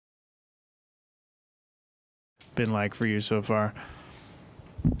been like for you so far?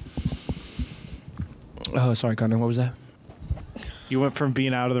 Oh, sorry, Connor. What was that? You went from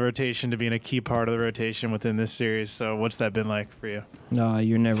being out of the rotation to being a key part of the rotation within this series. So what's that been like for you? No,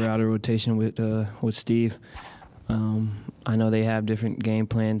 you're never out of rotation with Steve. I know they have different game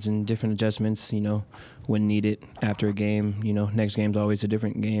plans and different adjustments, when needed after a game. Next game's always a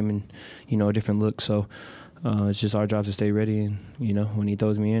different game and, a different look. So it's just our job to stay ready. And, when he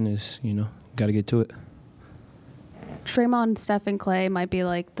throws me in, got to get to it. Draymond, Steph, and Clay might be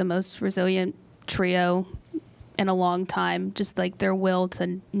like the most resilient trio in a long time, just like their will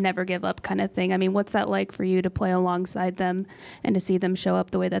to never give up kind of thing. I mean, what's that like for you to play alongside them and to see them show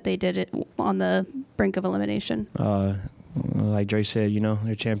up the way that they did it on the brink of elimination? Like Dre said,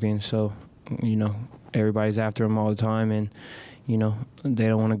 they're champions, so, everybody's after them all the time, and, they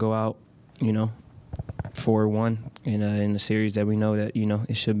don't want to go out, 4-1 in a series that we know that,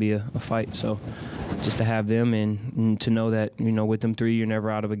 it should be a fight. So just to have them and to know that, with them three, you're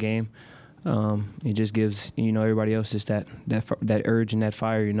never out of a game. It just gives, everybody else just that urge and that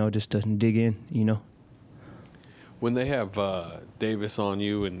fire, just to dig in, When they have Davis on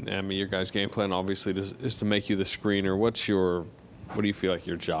you, and your guys' game plan obviously is to make you the screener. What do you feel like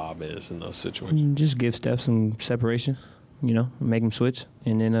your job is in those situations? Just give Steph some separation, make him switch,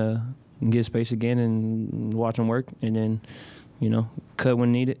 and then give space again and watch him work, and then, cut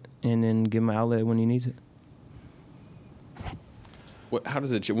when needed, and then give him an outlet when he needs it. How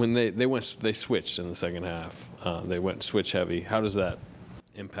does it, when they switched in the second half, they went switch heavy, how does that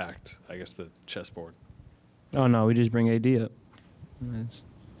impact, I guess, the chessboard? Oh, no, we just bring AD up.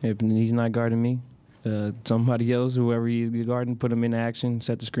 If he's not guarding me, somebody else, whoever he's guarding, put him in action,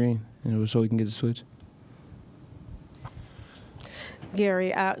 set the screen, so we can get the switch.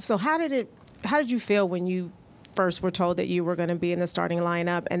 Gary, so how did you feel when you first were told that you were going to be in the starting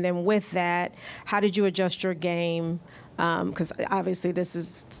lineup, and then with that, how did you adjust your game? Because obviously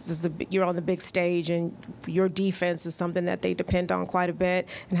you're on the big stage, and your defense is something that they depend on quite a bit.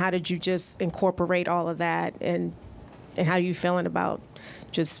 And how did you just incorporate all of that, and how are you feeling about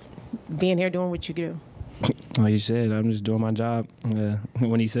just being here doing what you do? Like you said, I'm just doing my job.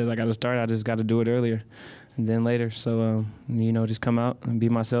 When he says I got to start, I just got to do it earlier and then later. So, just come out and be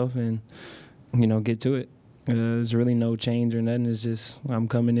myself and, get to it. There's really no change or nothing. It's just I'm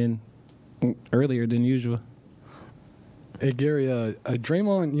coming in earlier than usual. Hey, Gary,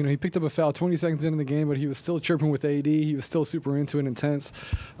 Draymond, he picked up a foul 20 seconds into the game, but he was still chirping with AD. He was still super into it, intense.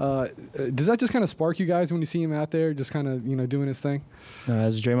 Does that just kind of spark you guys when you see him out there just kind of, doing his thing?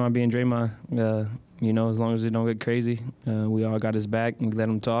 As Draymond being Draymond, as long as it don't get crazy, we all got his back and let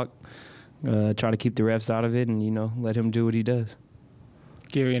him talk. Try to keep the refs out of it and, let him do what he does.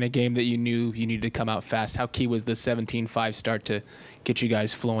 Gary, in a game that you knew you needed to come out fast, how key was the 17-5 start to get you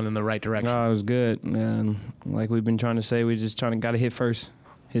guys flowing in the right direction? Oh, it was good. Like we've been trying to say, we just got to hit first,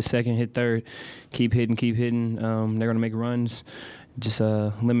 hit second, hit third, keep hitting. They're going to make runs, just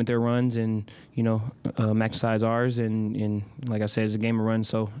limit their runs and, maximize ours. And like I said, it's a game of runs,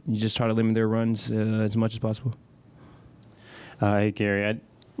 so you just try to limit their runs as much as possible. Hey, Gary,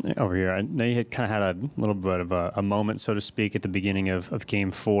 over here, I know you had kind of had a little bit of a moment, so to speak, at the beginning of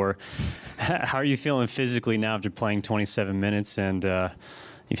Game 4. How are you feeling physically now after playing 27 minutes, and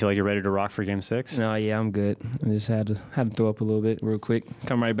you feel like you're ready to rock for Game 6? No, yeah, I'm good. I just had to throw up a little bit real quick,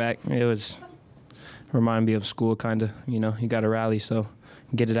 come right back. It was reminded me of school, kind of. You got to rally, so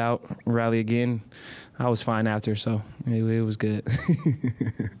get it out, rally again. I was fine after, so it was good.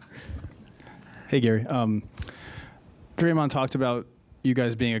 Hey, Gary. Draymond talked about you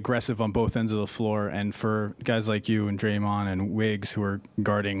guys being aggressive on both ends of the floor, and for guys like you and Draymond and Wiggs who are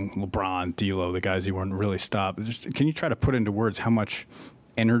guarding LeBron, D'Lo, the guys you weren't really stopped, can you try to put into words how much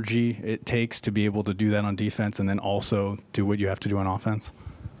energy it takes to be able to do that on defense and then also do what you have to do on offense?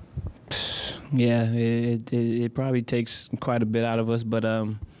 Yeah, it probably takes quite a bit out of us, but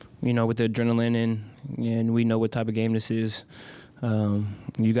with the adrenaline and we know what type of game this is,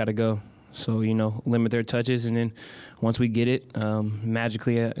 you got to go. So, limit their touches, and then once we get it,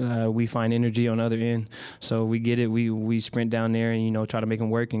 magically we find energy on the other end. So we get it, we sprint down there and, try to make them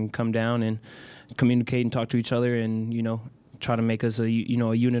work and come down and communicate and talk to each other and, try to make us a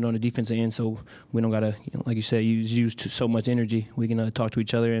unit on the defensive end, so we don't got to, like you said, use so much energy. We can talk to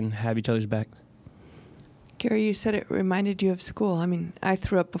each other and have each other's back. Gary, you said it reminded you of school. I mean, I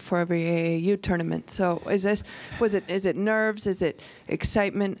threw up before every AAU tournament. So is it nerves? Is it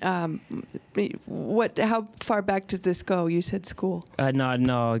excitement? How far back does this go? You said school.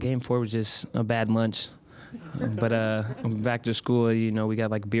 No. Game 4 was just a bad lunch. But back to school, we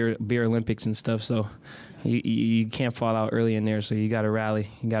got like beer Olympics and stuff. So you can't fall out early in there. So you got to rally.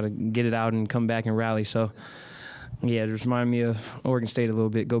 You got to get it out and come back and rally. So Yeah, it just reminded me of Oregon State a little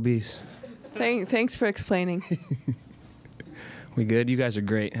bit. Go Bees. Thanks for explaining. We good? You guys are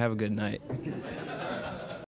great. Have a good night.